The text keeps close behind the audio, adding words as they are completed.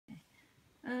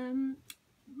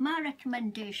My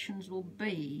recommendations will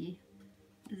be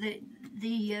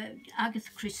the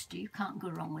Agatha Christie. You can't go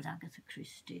wrong with Agatha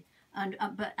Christie. And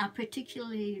but I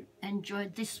particularly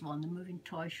enjoyed this one, The Moving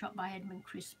Toyshop by Edmund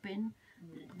Crispin.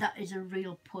 That is a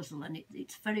real puzzle, and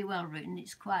it's very well written.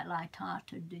 It's quite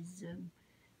light-hearted. There's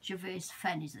Gervais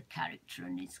Fenn is a character,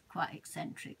 and it's quite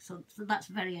eccentric, so that's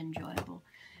very enjoyable.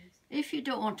 If you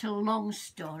don't want a long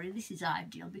story, this is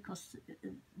ideal because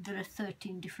there are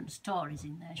 13 different stories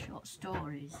in there, short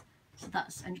stories. So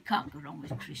and you can't go wrong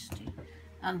with Christie.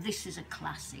 And this is a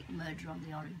classic, Murder on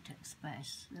the Orient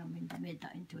Express. I mean, they made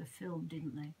that into a film,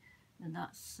 didn't they? And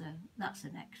that's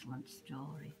an excellent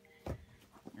story.